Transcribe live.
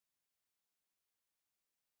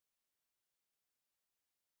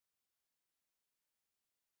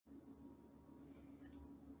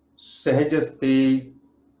Sahajaste,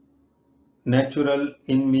 natural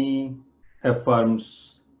in me,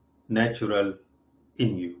 affirms natural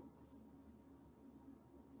in you.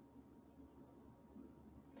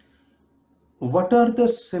 What are the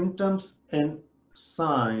symptoms and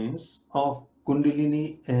signs of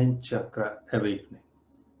kundalini and chakra awakening?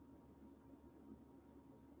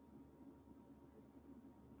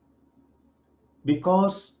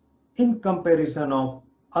 Because in comparison of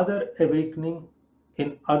other awakening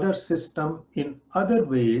in other system in other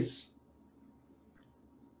ways,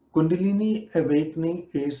 kundalini awakening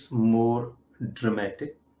is more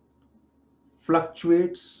dramatic,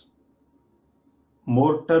 fluctuates,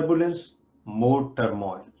 more turbulence, more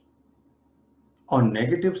turmoil on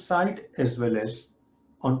negative side as well as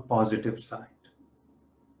on positive side.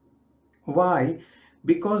 Why?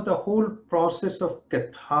 Because the whole process of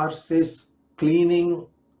catharsis, cleaning,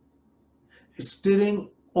 stirring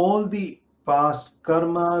all the past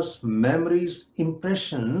karmas, memories,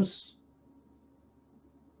 impressions,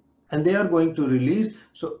 and they are going to release.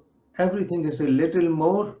 So everything is a little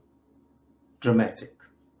more dramatic.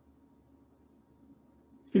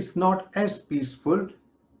 It's not as peaceful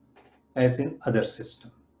as in other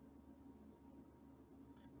system.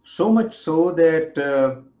 So much so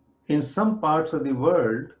that in some parts of the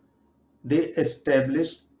world, they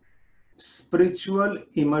established spiritual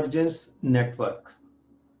emergence network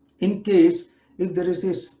in case if there is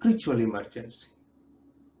a spiritual emergency.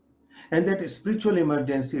 And that spiritual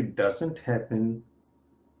emergency doesn't happen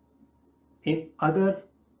in other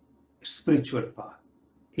spiritual path.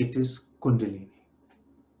 It is kundalini.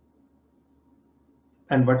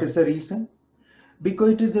 And what is the reason?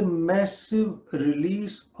 Because it is a massive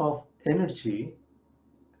release of energy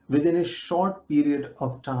within a short period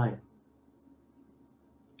of time.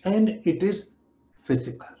 And it is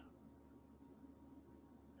physical.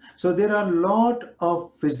 So there are a lot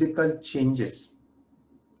of physical changes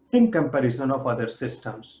in comparison of other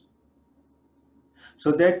systems.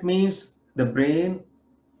 So that means the brain,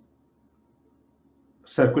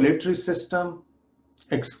 circulatory system,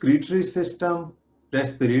 excretory system,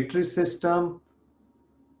 respiratory system,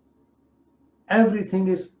 everything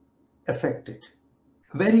is affected,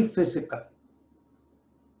 very physical.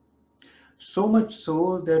 So much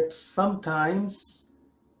so that sometimes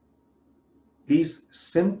these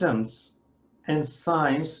symptoms and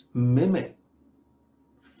signs mimic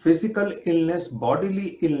physical illness,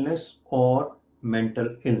 bodily illness, or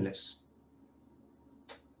mental illness.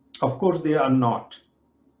 Of course, they are not.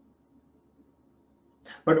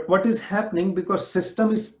 But what is happening, because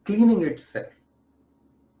system is cleaning itself,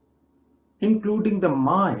 including the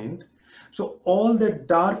mind, so all that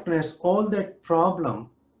darkness, all that problem,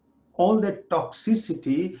 all that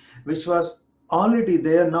toxicity which was already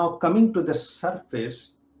there now coming to the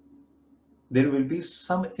surface, there will be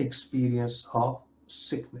some experience of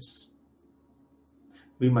sickness.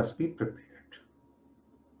 We must be prepared.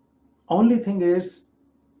 Only thing is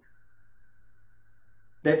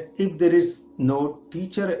that if there is no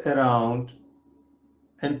teacher around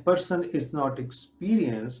and person is not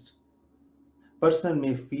experienced, person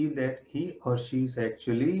may feel that he or she is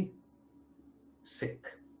actually sick.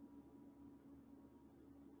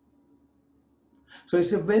 So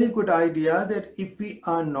it's a very good idea that if we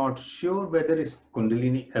are not sure whether it's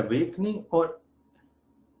kundalini awakening or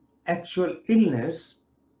actual illness,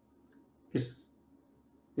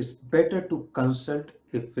 it's better to consult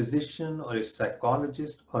a physician or a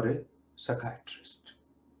psychologist or a psychiatrist,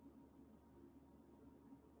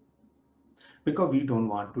 because we don't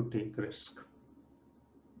want to take risk.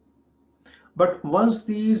 But once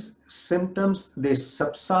these symptoms they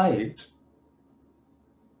subside,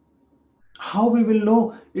 how we will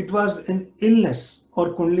know it was an illness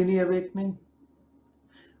or kundalini awakening?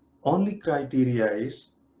 Only criteria is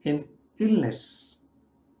in illness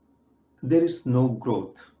there is no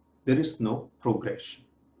growth, there is no progression.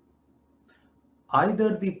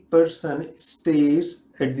 Either the person stays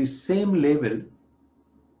at the same level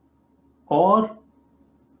or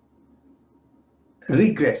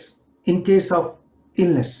regress in case of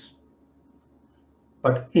illness.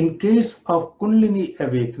 But in case of kundalini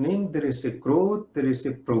awakening, there is a growth, there is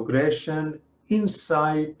a progression,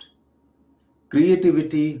 insight,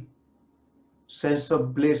 creativity, sense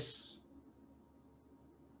of bliss,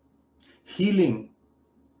 healing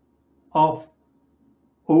of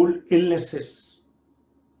old illnesses,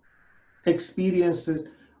 experiences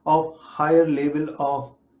of higher level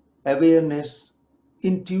of awareness,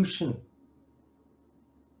 intuition,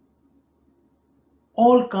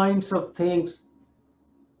 all kinds of things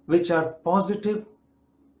which are positive,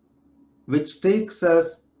 which takes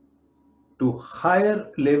us to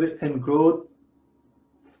higher level and growth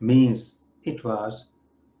means it was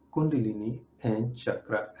kundalini and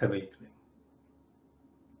chakra awakening.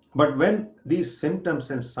 But when these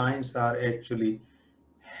symptoms and signs are actually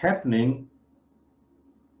happening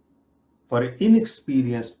for an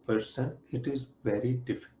inexperienced person, it is very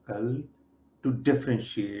difficult to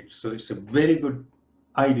differentiate. So it's a very good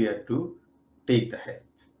idea to take the help.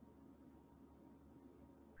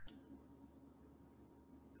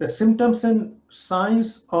 The symptoms and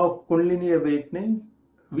signs of Kundalini awakening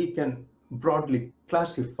we can broadly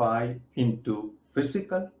classify into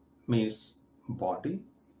physical, means body,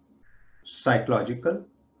 psychological,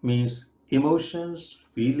 means emotions,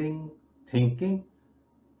 feeling, thinking,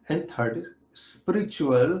 and third is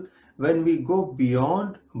spiritual, when we go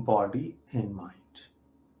beyond body and mind.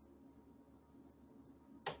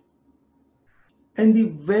 And the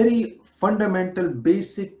very fundamental,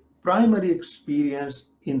 basic, primary experience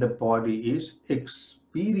in the body is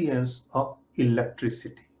experience of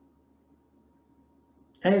electricity.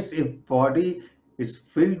 As if body is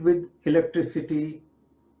filled with electricity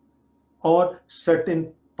or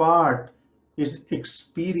certain part is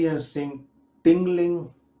experiencing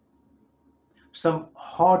tingling, some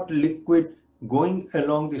hot liquid going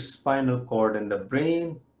along the spinal cord and the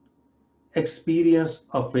brain, experience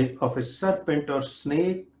of a serpent or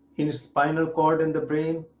snake in spinal cord and the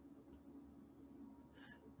brain.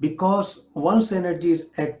 Because once energy is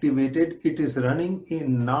activated, it is running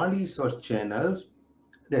in nadis or channels,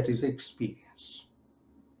 that is experience,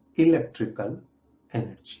 electrical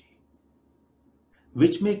energy,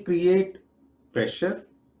 which may create pressure,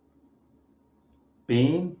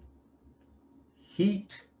 pain,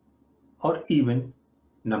 heat, or even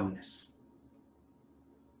numbness.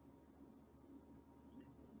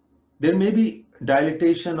 There may be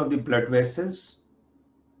dilatation of the blood vessels,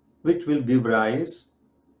 which will give rise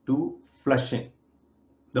to flushing.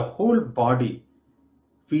 The whole body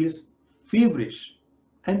feels feverish,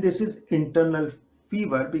 and this is internal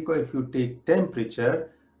fever, because if you take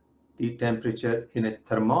temperature, the temperature in a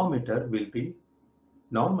thermometer will be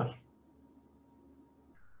normal.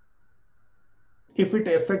 If it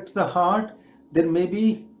affects the heart, there may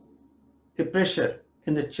be a pressure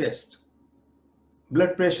in the chest.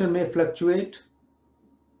 Blood pressure may fluctuate.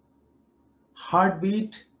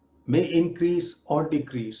 Heartbeat may increase or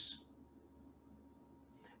decrease.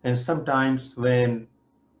 And sometimes when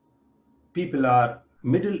people are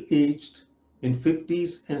middle-aged, in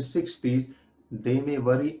 50s and 60s, they may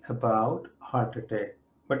worry about heart attack,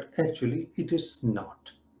 but actually it is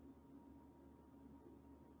not.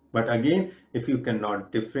 But again, if you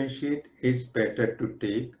cannot differentiate, it's better to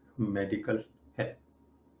take medical help.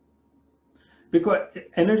 Because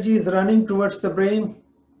energy is running towards the brain,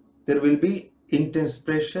 there will be intense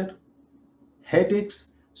pressure,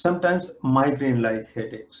 headaches, sometimes migraine-like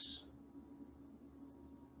headaches.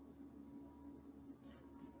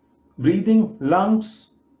 Breathing, lungs,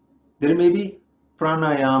 there may be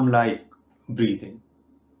pranayam-like breathing.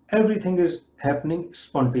 Everything is happening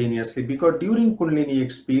spontaneously, because during Kundalini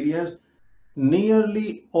experience,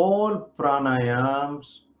 nearly all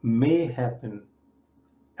pranayams may happen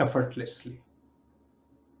effortlessly.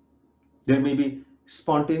 There may be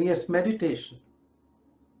spontaneous meditation.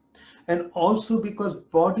 And also because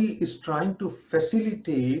body is trying to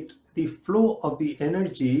facilitate the flow of the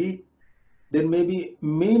energy, there may be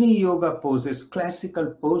many yoga poses, classical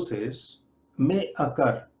poses may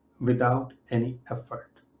occur without any effort.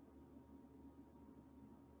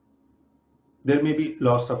 There may be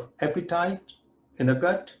loss of appetite in the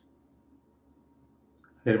gut.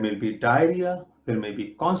 There may be diarrhea. There may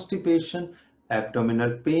be constipation,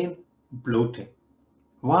 abdominal pain, bloating.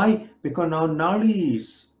 Why? Because now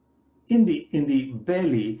nadis in the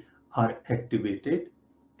belly are activated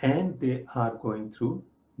and they are going through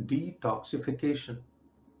detoxification.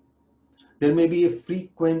 There may be a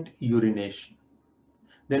frequent urination.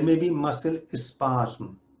 There may be muscle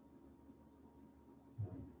spasm.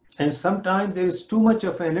 And sometimes there is too much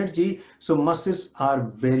of energy, so muscles are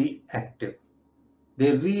very active.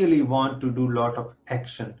 They really want to do a lot of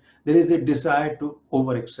action. There is a desire to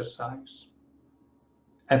overexercise.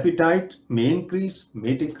 Appetite may increase,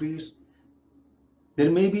 may decrease.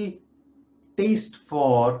 There may be taste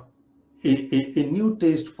for a new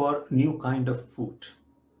taste for new kind of food.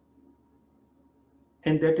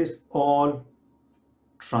 And that is all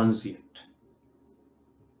transient.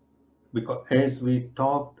 Because as we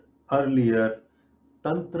talked earlier,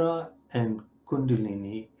 Tantra and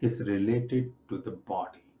Kundalini is related to the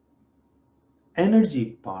body, energy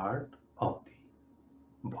part of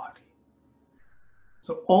the body.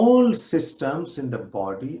 So all systems in the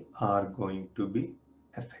body are going to be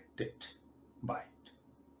affected by it.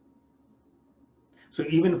 So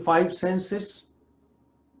even five senses,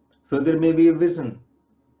 so there may be a vision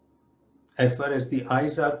as far as the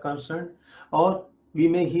eyes are concerned, or we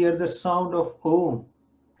may hear the sound of om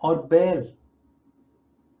or bell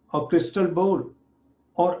or crystal bowl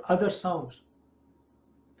or other sounds.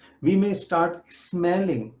 We may start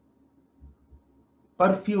smelling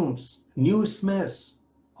perfumes, new smells,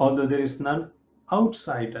 although there is none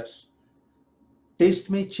outside us. Taste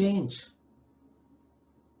may change,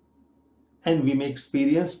 and we may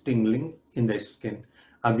experience tingling in the skin.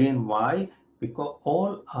 Again, why? Because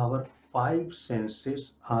all our five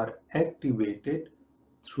senses are activated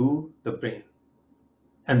through the brain.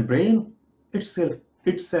 And brain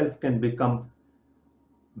itself can become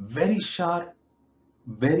very sharp,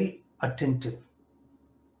 very attentive,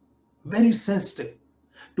 very sensitive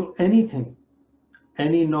to anything,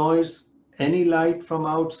 any noise, any light from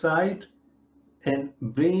outside, and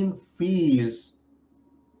brain feels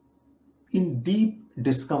in deep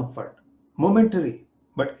discomfort, momentary,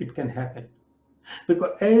 but it can happen.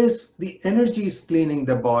 Because as the energy is cleaning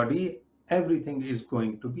the body, everything is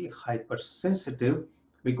going to be hypersensitive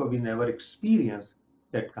because we never experience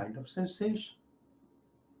that kind of sensation.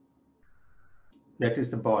 That is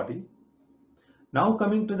the body. Now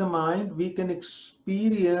coming to the mind, we can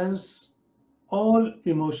experience all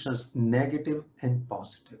emotions, negative and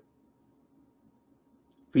positive.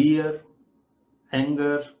 Fear,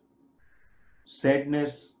 anger,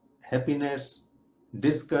 sadness, happiness,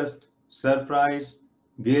 disgust, surprise,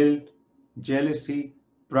 guilt, jealousy,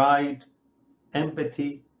 pride,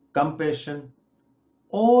 empathy, compassion,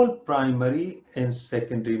 all primary and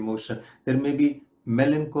secondary emotion. There may be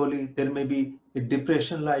melancholy, there may be a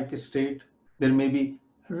depression-like state, there may be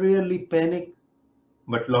rarely panic,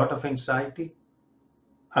 but lot of anxiety.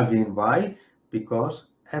 Again, why? Because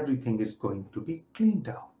everything is going to be cleaned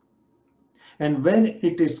out. And when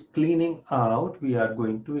it is cleaning out, we are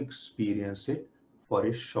going to experience it for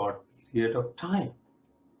a short period of time.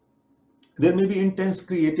 There may be intense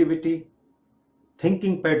creativity,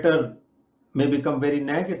 thinking pattern may become very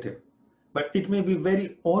negative, but it may be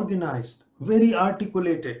very organized, very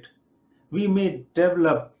articulated. We may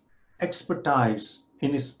develop expertise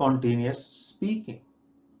in spontaneous speaking.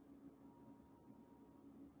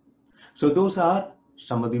 So those are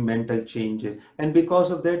some of the mental changes. And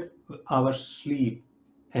because of that, our sleep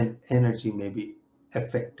and energy may be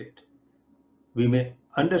affected. We may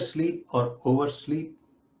undersleep or oversleep.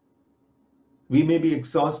 We may be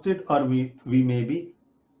exhausted or we may be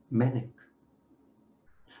manic.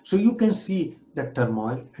 So you can see the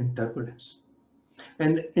turmoil and turbulence.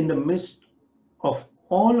 And in the midst of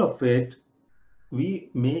all of it, we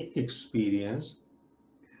may experience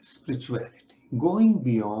spirituality going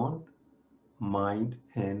beyond mind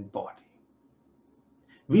and body.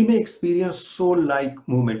 We may experience soul-like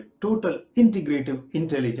movement, total integrative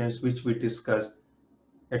intelligence, which we discussed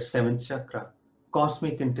at seventh chakra,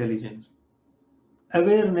 cosmic intelligence,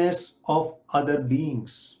 awareness of other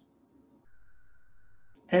beings,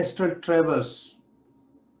 astral travels,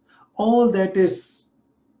 all that is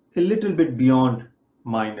a little bit beyond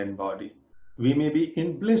mind and body. We may be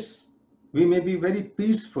in bliss, we may be very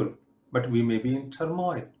peaceful, but we may be in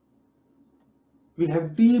turmoil. We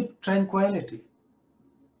have deep tranquility.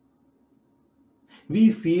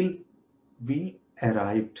 We feel we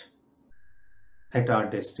arrived at our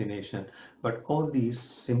destination. But all these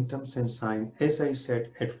symptoms and signs, as I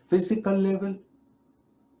said, at physical level,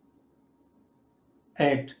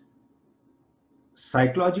 at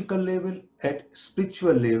psychological level, at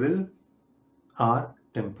spiritual level, are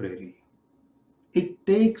temporary. It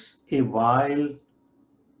takes a while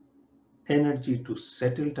energy to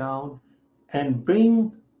settle down and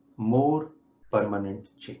bring more permanent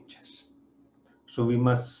changes. So we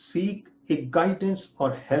must seek a guidance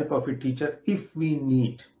or help of a teacher if we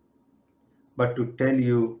need. But to tell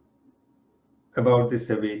you about this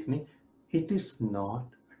awakening, it is not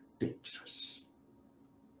dangerous.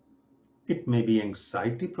 It may be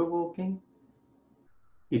anxiety provoking,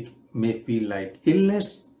 it may feel like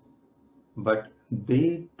illness, but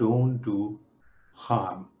they don't do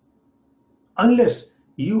harm unless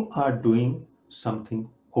you are doing something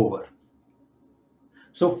over.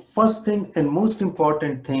 So first thing and most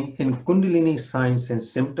important thing in Kundalini signs and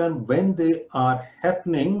symptoms, when they are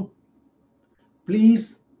happening,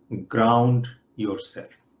 please ground yourself.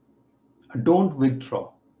 Don't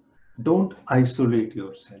withdraw. Don't isolate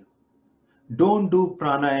yourself. Don't do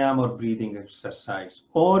pranayama or breathing exercise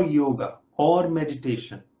or yoga or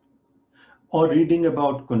meditation or reading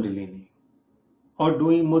about Kundalini or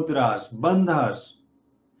doing mudras, bandhas.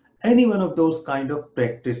 Any one of those kind of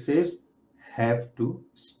practices have to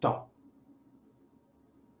stop.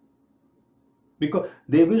 because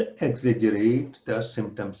they will exaggerate the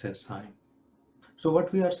symptoms and signs. So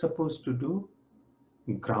what we are supposed to do?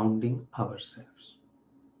 Grounding ourselves.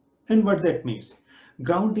 And what that means?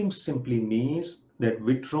 Grounding simply means that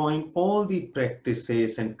withdrawing all the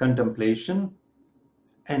practices and contemplation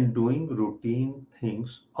and doing routine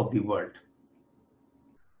things of the world.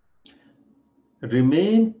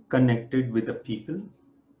 Remain connected with the people,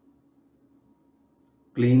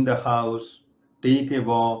 clean the house, take a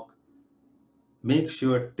walk, make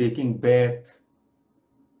sure taking bath,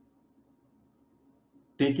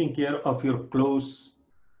 taking care of your clothes,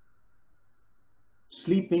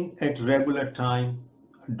 sleeping at regular time,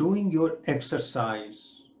 doing your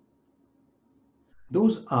exercise.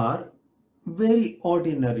 Those are very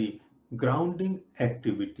ordinary grounding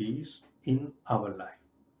activities in our life.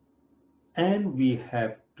 And we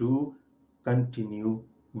have to continue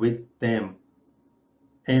with them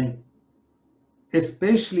and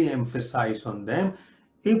especially emphasize on them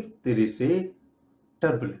if there is a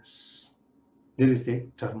turbulence, there is a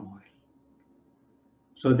turmoil.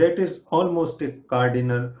 So that is almost a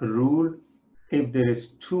cardinal rule. If there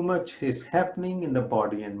is too much is happening in the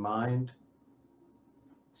body and mind,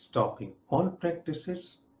 stopping all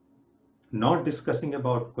practices, not discussing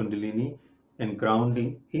about kundalini, and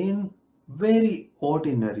grounding in very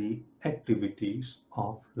ordinary activities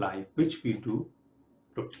of life, which we do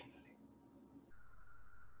routinely.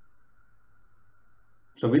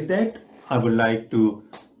 So with that, I would like to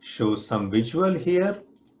show some visual here.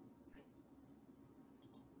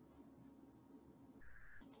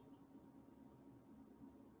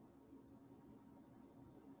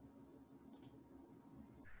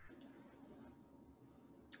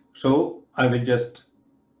 So I will just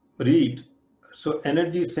read. So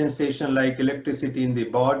energy sensation like electricity in the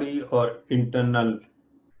body or internal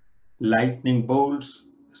lightning bolts,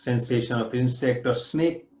 sensation of insect or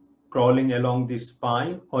snake crawling along the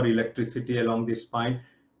spine or electricity along the spine,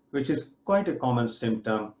 which is quite a common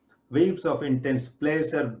symptom. Waves of intense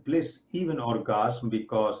pleasure, bliss, even orgasm,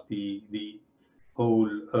 because the whole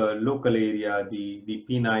local area, the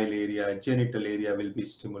penile area, genital area will be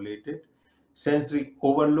stimulated. Sensory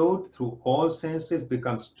overload through all senses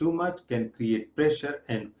becomes too much, can create pressure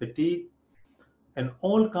and fatigue, and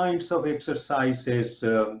all kinds of exercises,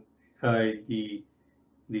 the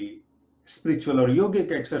spiritual or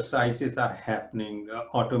yogic exercises are happening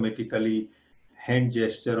automatically. Hand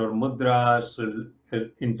gesture or mudras,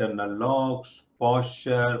 internal locks,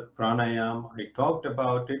 posture, pranayam, I talked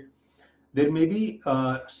about it. There may be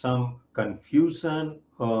some confusion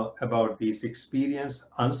about this experience.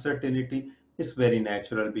 Uncertainty is very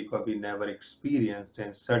natural because we never experienced,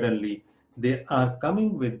 and suddenly they are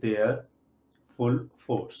coming with their full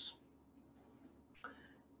force.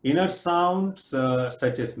 Inner sounds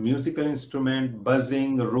such as musical instrument,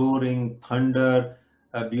 buzzing, roaring, thunder,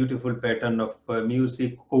 a beautiful pattern of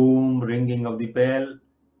music, om, ringing of the bell,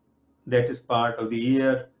 that is part of the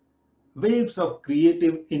ear. Waves of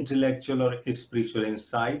creative, intellectual, or spiritual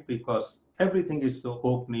insight, because everything is so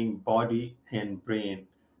opening, body and brain,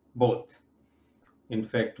 both. In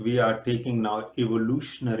fact, we are taking now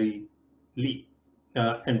evolutionary leap.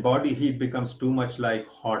 And body heat becomes too much like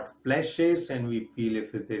hot flashes, and we feel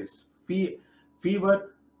if it is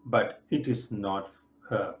fever, but it is not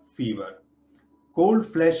fever.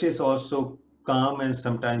 Cold flashes also come, and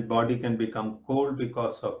sometimes body can become cold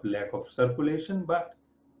because of lack of circulation, but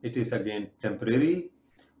it is again temporary.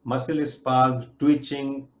 Muscle spasm,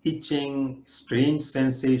 twitching, itching, strange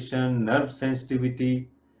sensation, nerve sensitivity,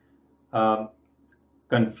 um,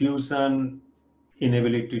 confusion,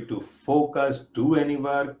 inability to focus, do any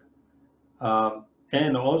work.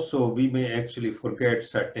 And also we may actually forget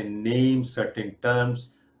certain names, certain terms,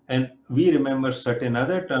 and we remember certain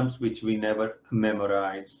other terms which we never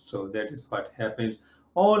memorized. So that is what happens.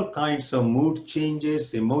 All kinds of mood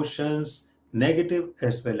changes, emotions, negative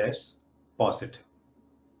as well as positive.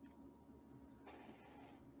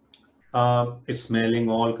 Smelling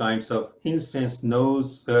all kinds of incense,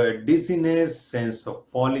 nose, dizziness, sense of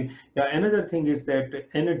falling. Yeah, another thing is that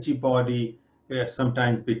energy body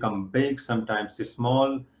sometimes become big, sometimes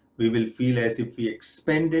small. We will feel as if we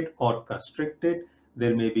expanded or constricted.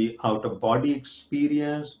 There may be out of body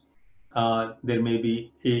experience. There may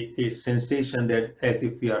be a sensation that as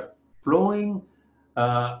if we are flowing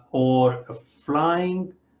or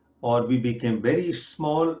flying, or we became very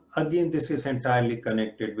small. Again, this is entirely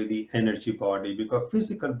connected with the energy body, because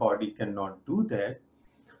physical body cannot do that,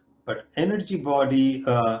 but energy body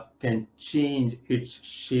can change its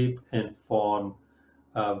shape and form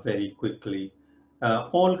very quickly.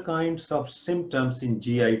 All kinds of symptoms in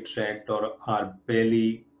GI tract or our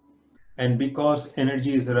belly, And because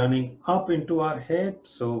energy is running up into our head,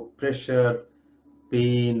 so pressure,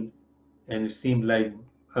 pain, and it seems like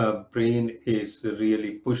brain is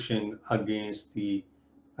really pushing against the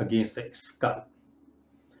skull.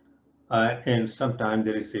 And sometimes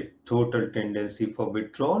there is a total tendency for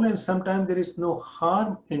withdrawal, and sometimes there is no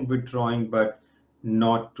harm in withdrawing, but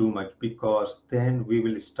not too much, because then we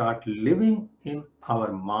will start living in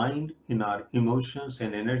our mind, in our emotions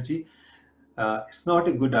and energy. It's not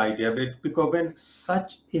a good idea, but because when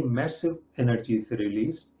such a massive energy is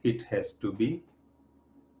released, it has to be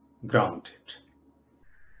grounded.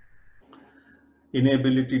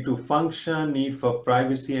 Inability to function, need for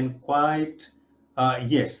privacy and quiet.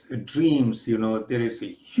 Yes, dreams, there is a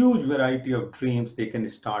huge variety of dreams. They can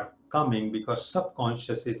start coming because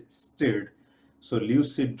subconscious is stirred. So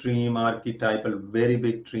lucid dream, archetypal, very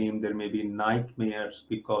big dream. There may be nightmares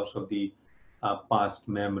because of the past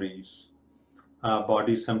memories.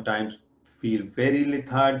 Body sometimes feel very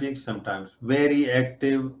lethargic, sometimes very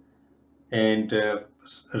active, and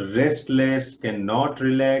restless, cannot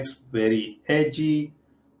relax, very edgy,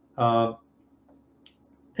 uh,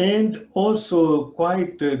 and also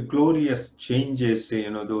quite glorious changes.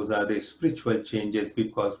 Those are the spiritual changes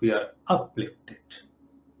because we are uplifted.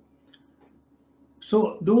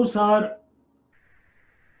 So those are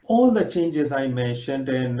all the changes I mentioned,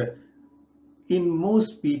 and in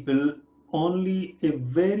most people, only a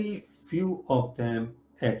very few of them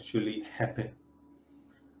actually happen.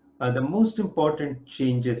 The most important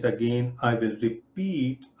changes, again, I will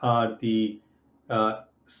repeat, are the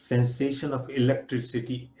sensation of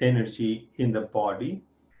electricity energy in the body,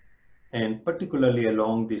 and particularly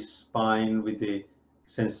along the spine with the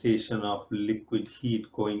sensation of liquid heat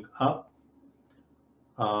going up,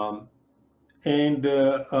 um, and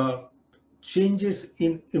changes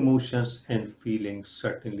in emotions and feelings.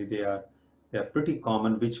 Certainly they are pretty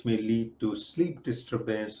common, which may lead to sleep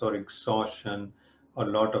disturbance or exhaustion or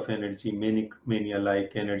lot of energy, mania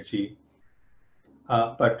like energy.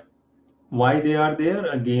 But why they are there,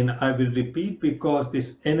 again I will repeat, because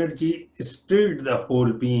this energy stirred the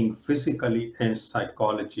whole being physically and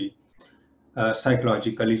psychologically.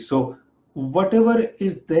 So whatever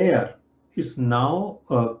is there is now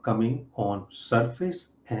coming on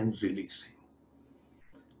surface and releasing.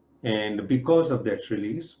 And because of that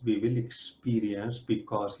release, we will experience,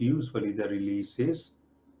 because usually the release is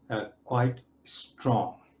quite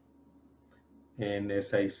strong. And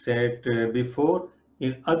as I said before,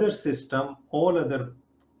 in other system, all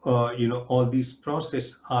these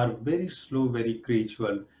processes are very slow, very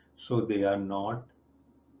gradual, so they are not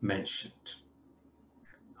mentioned.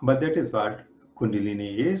 But that is what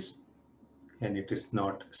Kundalini is, and it is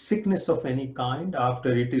not sickness of any kind.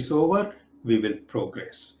 After it is over, we will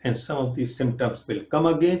progress, and some of these symptoms will come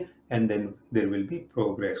again, and then there will be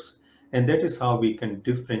progress. And that is how we can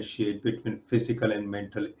differentiate between physical and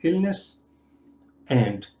mental illness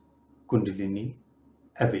and Kundalini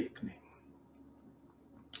awakening.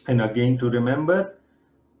 And again, to remember,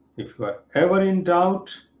 if you are ever in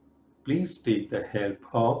doubt, please take the help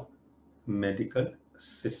of medical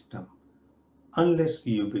system, unless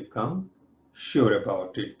you become sure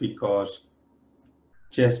about it, because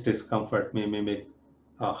chest discomfort may mimic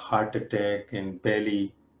a heart attack, and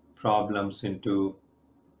belly problems into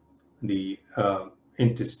the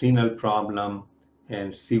intestinal problem,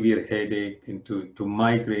 and severe headache into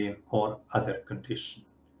migraine or other condition.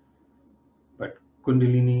 But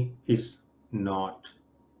Kundalini is not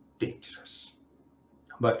dangerous,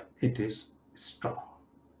 but it is strong.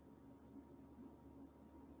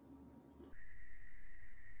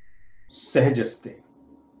 Sahajaste.